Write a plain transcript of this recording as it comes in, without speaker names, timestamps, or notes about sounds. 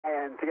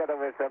together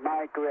with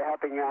Mike, we're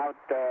helping out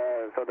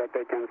so that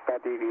they can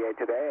start EVA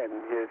today.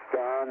 And here's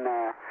John.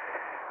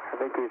 I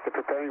think he's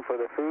preparing for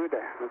the food.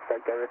 Looks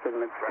like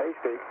everything looks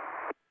tasty.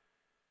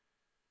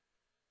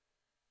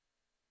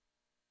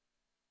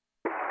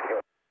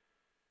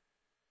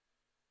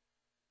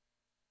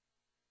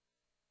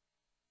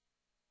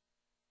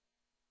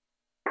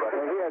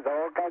 He has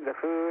all kinds of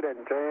food and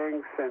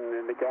drinks and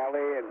in the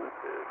galley and.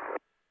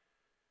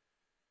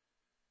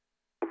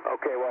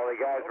 Okay, well, the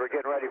guys, we're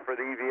getting ready for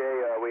the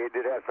EVA. We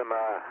did have some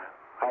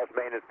house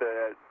maintenance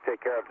to take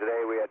care of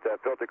today. We had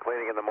filter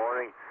cleaning in the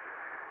morning,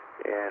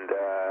 and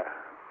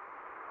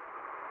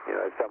you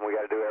know, it's something we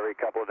got to do every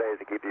couple of days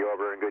to keep the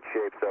orbiter in good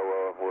shape. So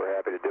we're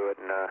happy to do it,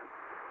 and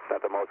it's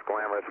not the most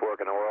glamorous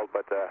work in the world,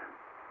 but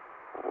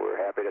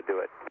we're happy to do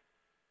it.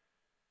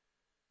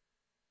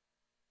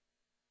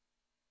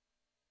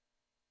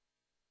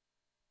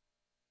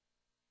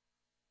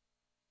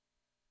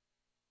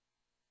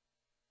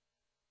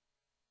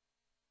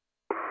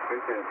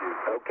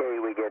 Okay,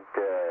 we get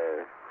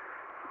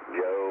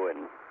Joe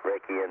and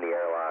Ricky in the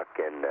airlock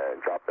and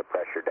drop the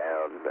pressure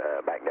down,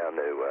 back down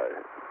to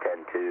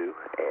 10-2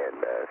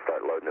 and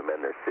start loading them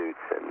in their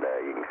suits. And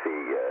you can see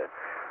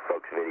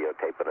folks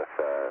videotaping us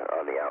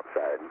on the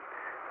outside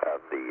of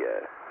the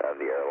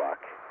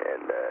airlock.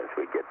 And as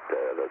we get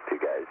those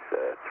two guys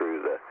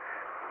through the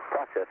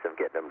process of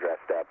getting them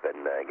dressed up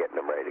and getting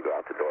them ready to go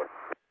out the door.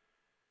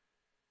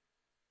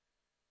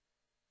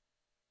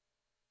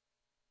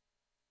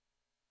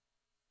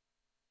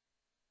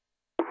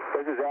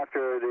 This is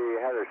after they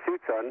have their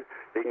suits on.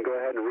 They can go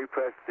ahead and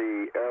repress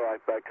the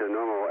airlock back to the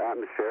normal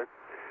atmosphere.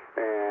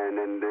 And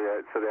then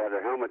so they have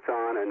their helmets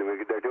on, and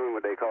they're doing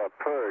what they call a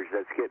purge.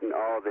 That's getting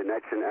all the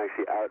nitrogen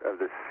actually out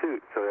of the suit.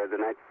 So the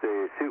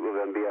suit will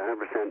then be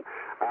 100%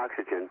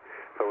 oxygen.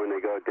 But when they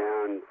go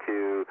down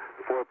to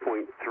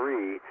 4.3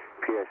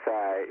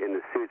 psi in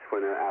the suits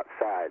when they're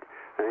outside,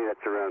 I think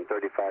that's around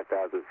 35,000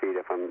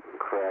 feet if I'm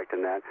correct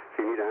in that.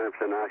 So you need 100%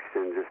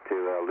 oxygen just to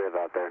live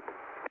out there.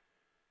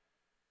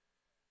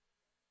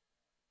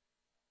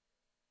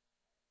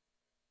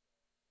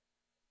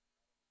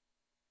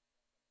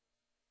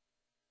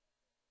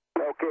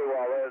 Okay,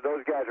 well,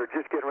 those guys are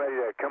just getting ready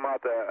to come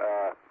out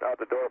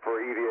the door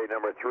for EVA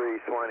number 3.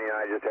 Swanee and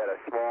I just had a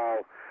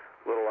small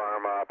little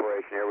arm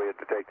operation here. We had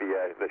to take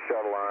the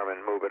shuttle arm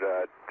and move it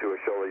to a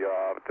shoulder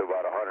yaw to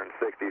about 160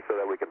 so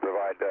that we can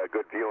provide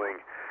good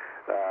viewing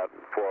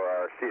for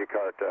our seated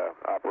cart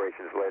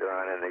operations later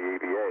on in the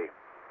EVA.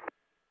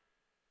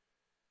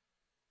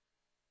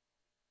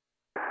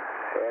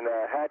 And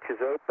hatch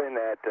is open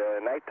at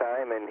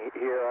nighttime, and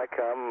here I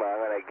come. I'm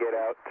going to get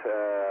out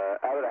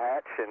of the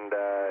hatch and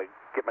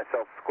get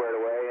myself squared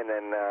away, and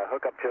then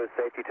hook up Joe's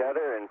safety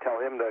tether and tell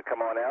him to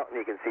come on out. And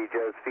you can see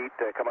Joe's feet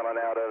coming on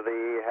out of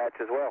the hatch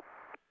as well.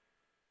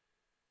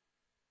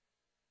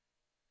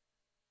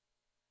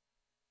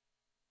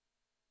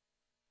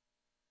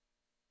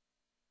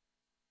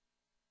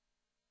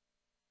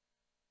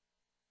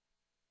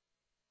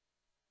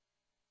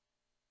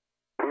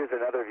 Here's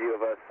another view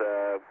of us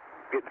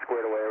getting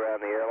squared away around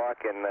the airlock,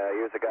 and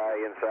here's a guy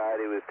inside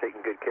who was taking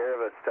good care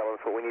of us, telling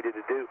us what we needed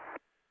to do.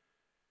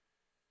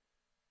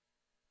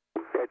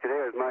 Yeah,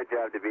 today was my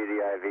job to be the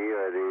IV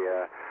or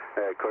the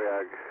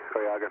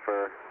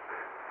choreographer,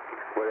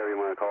 whatever you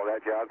want to call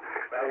that job.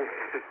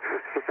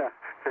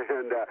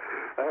 And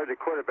I heard the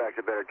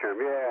quarterback's a better term.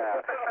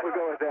 Yeah, we'll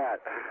go with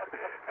that.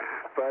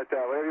 But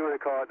whatever you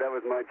want to call it, that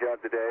was my job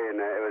today, and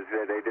it was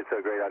they did so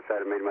great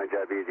outside, it made my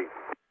job easy.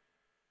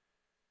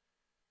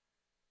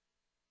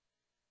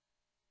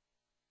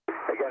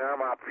 Again,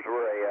 arm ops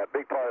were a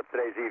big part of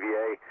today's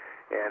EVA,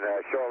 and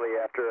shortly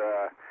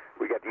after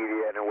we got the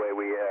EVA underway,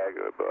 we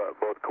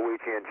both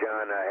Koichi and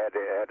John had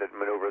to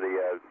maneuver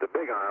the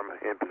big arm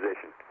in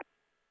position.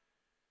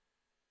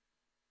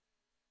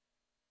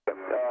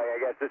 I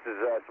guess this is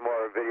some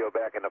more video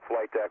back in the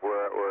flight deck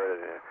where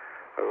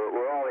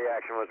all the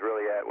action was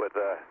really at with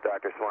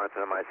Dr.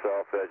 Swanson and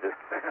myself,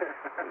 just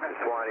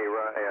Swanee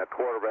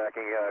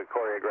quarterbacking,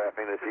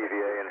 choreographing this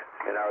EVA,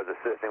 and I was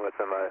assisting with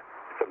some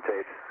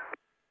tapes.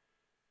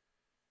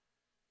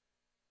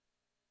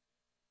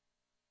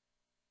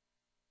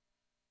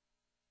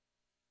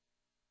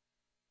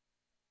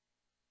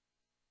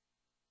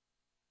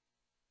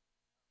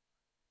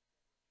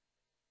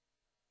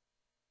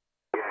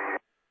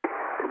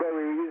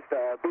 We used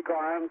a big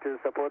arm to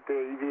support the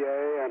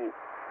EVA, and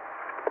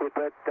we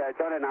put,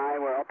 John and I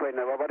were operating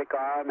the robotic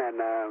arm, and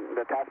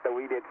the task that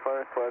we did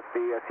first was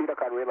the seater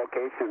cart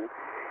relocation.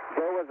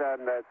 Joe was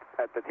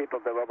at the tip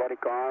of the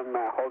robotic arm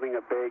holding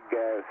a big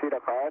seater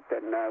cart,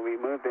 and we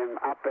moved him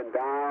up and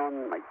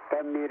down like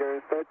 10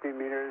 meters, 13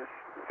 meters,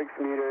 6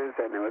 meters,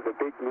 and it was a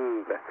big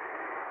move.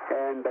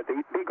 And the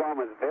big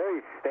arm was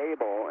very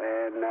stable,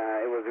 and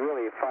it was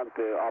really fun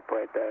to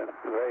operate a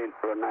very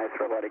nice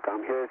robotic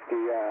arm. Here's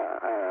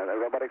the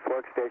robotics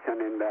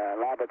workstation in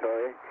the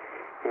laboratory,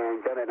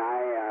 and John and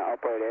I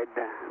operated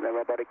the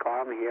robotic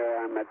arm. Here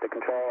I'm at the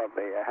control of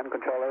the hand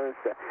controllers,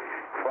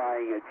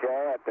 flying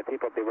Joe at the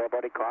tip of the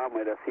robotic arm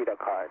with a seater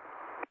cart.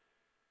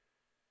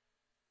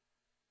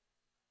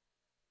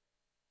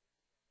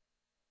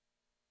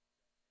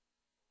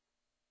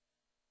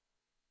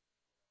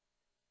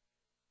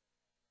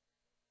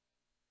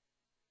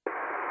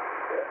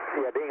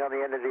 Yeah, being on the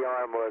end of the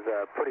arm was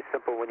pretty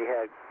simple when you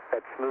had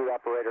that smooth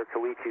operator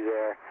Koichi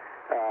there.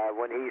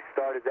 When he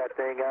started that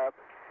thing up,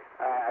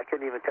 I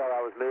couldn't even tell I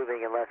was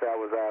moving unless I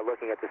was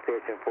looking at the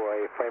station for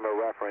a frame of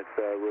reference.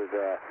 It was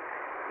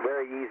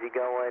very easy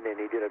going, and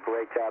he did a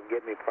great job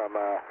getting me from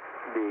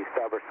the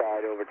starboard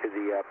side over to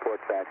the port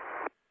side,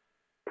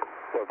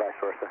 or vice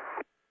versa.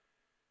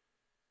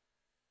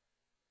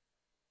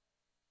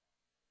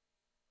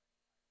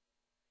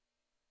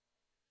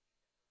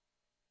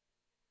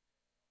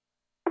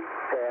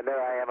 And there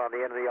I am on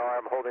the end of the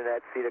arm holding that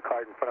cedar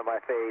cart in front of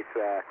my face.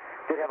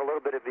 Did have a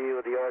little bit of view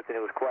of the earth, and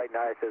it was quite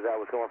nice as I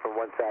was going from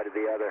one side to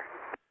the other.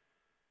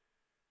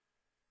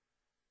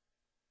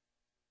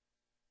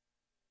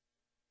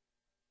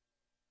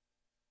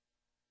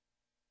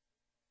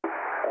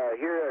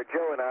 Here,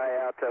 Joe and I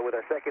out with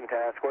our second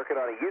task, working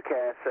on a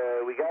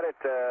UCAS. We got it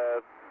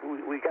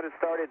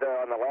started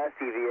on the last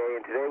EVA,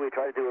 and today we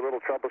tried to do a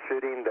little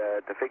troubleshooting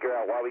to figure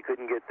out why we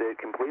couldn't get it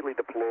completely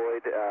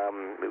deployed.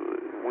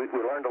 We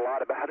learned a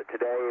lot about it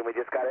today, and we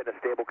just got it in a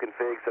stable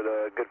config so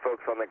the good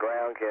folks on the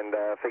ground can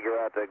figure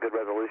out a good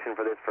resolution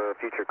for this for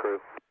future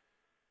crew.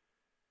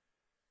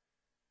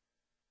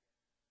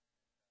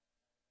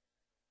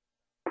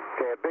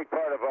 Okay, a big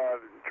part of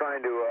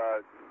trying to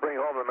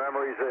bring home the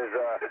memories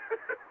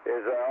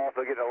is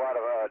also getting a lot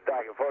of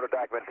photo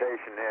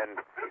documentation, and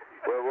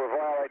we're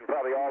violating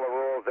probably all the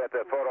rules that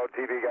the photo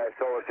TV guys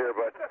told us here,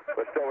 but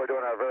still we're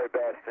doing our very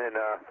best, and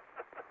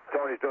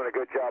Tony's doing a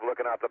good job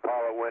looking out the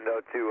pilot window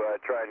to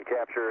try and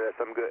capture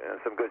some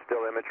good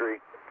still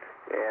imagery,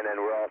 and then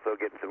we're also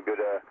getting some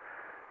good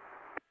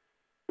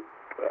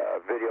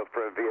video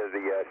via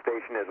the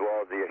station as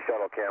well as the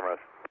shuttle cameras.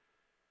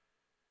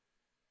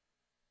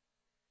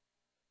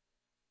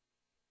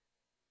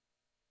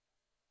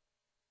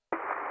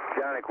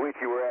 John and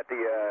Koichi were at the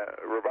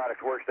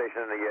robotics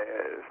workstation in the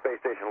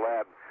Space Station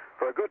lab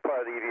for a good part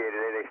of the EVA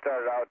today. They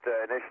started out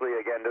initially,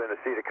 again, doing the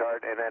cedar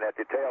cart, and then at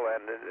the tail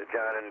end,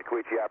 John and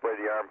Koichi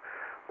operated the arm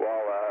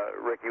while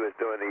Ricky was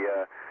doing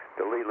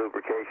the lead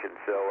lubrication.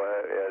 So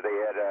they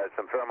had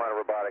some fair amount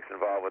of robotics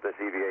involved with this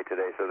EVA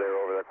today, so they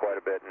were over there quite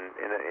a bit.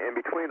 And in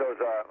between those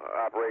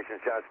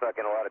operations, John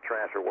snuck in a lot of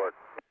transfer work.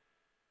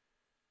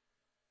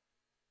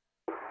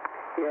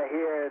 Yeah,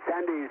 here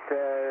Sandy's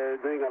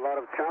doing a lot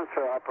of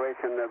transfer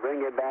operation,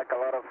 bringing back a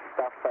lot of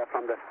stuff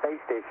from the space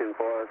station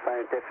for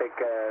scientific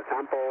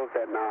samples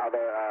and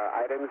other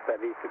items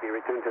that needs to be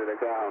returned to the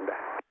ground.